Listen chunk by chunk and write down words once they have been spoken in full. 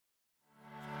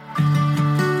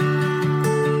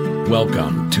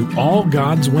Welcome to All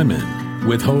God's Women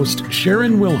with host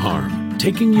Sharon Wilharm,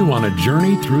 taking you on a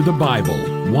journey through the Bible,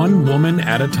 one woman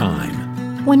at a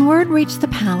time. When word reached the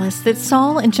palace that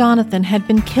Saul and Jonathan had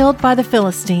been killed by the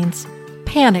Philistines,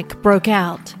 panic broke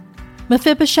out.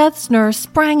 Mephibosheth's nurse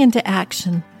sprang into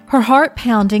action. Her heart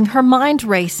pounding, her mind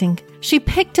racing, she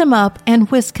picked him up and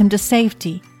whisked him to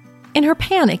safety. In her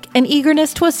panic and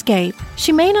eagerness to escape,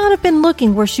 she may not have been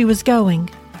looking where she was going.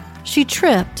 She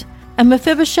tripped, and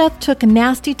Mephibosheth took a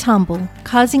nasty tumble,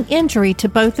 causing injury to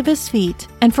both of his feet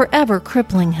and forever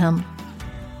crippling him.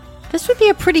 This would be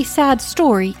a pretty sad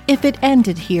story if it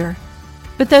ended here.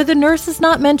 But though the nurse is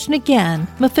not mentioned again,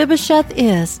 Mephibosheth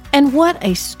is, and what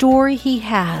a story he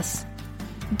has.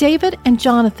 David and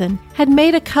Jonathan had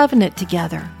made a covenant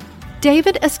together.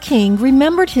 David, as king,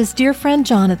 remembered his dear friend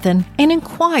Jonathan and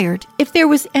inquired if there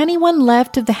was anyone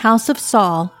left of the house of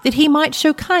Saul that he might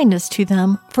show kindness to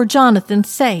them for Jonathan's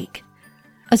sake.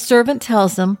 A servant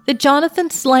tells him that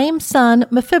Jonathan's lame son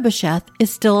Mephibosheth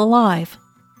is still alive.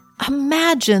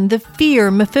 Imagine the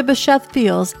fear Mephibosheth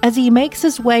feels as he makes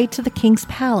his way to the king's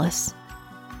palace.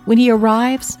 When he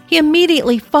arrives, he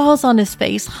immediately falls on his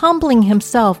face, humbling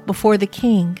himself before the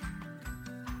king.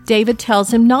 David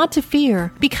tells him not to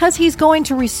fear because he's going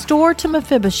to restore to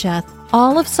Mephibosheth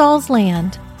all of Saul's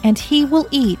land, and he will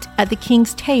eat at the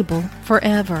king's table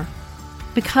forever.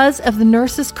 Because of the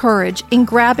nurse's courage in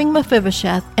grabbing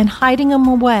Mephibosheth and hiding him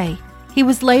away, he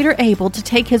was later able to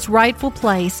take his rightful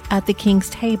place at the king's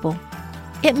table.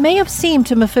 It may have seemed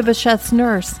to Mephibosheth's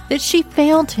nurse that she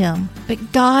failed him,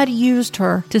 but God used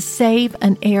her to save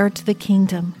an heir to the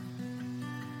kingdom.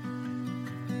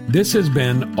 This has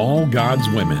been All God's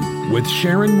Women with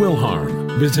Sharon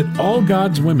Wilharm. Visit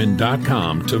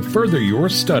allgodswomen.com to further your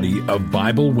study of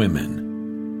Bible women.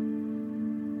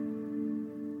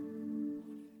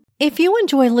 If you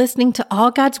enjoy listening to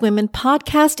All God's Women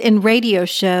podcast and radio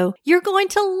show, you're going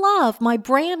to love my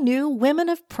brand new Women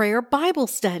of Prayer Bible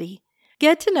study.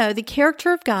 Get to know the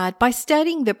character of God by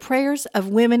studying the prayers of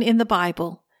women in the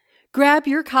Bible. Grab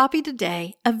your copy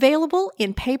today, available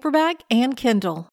in paperback and Kindle.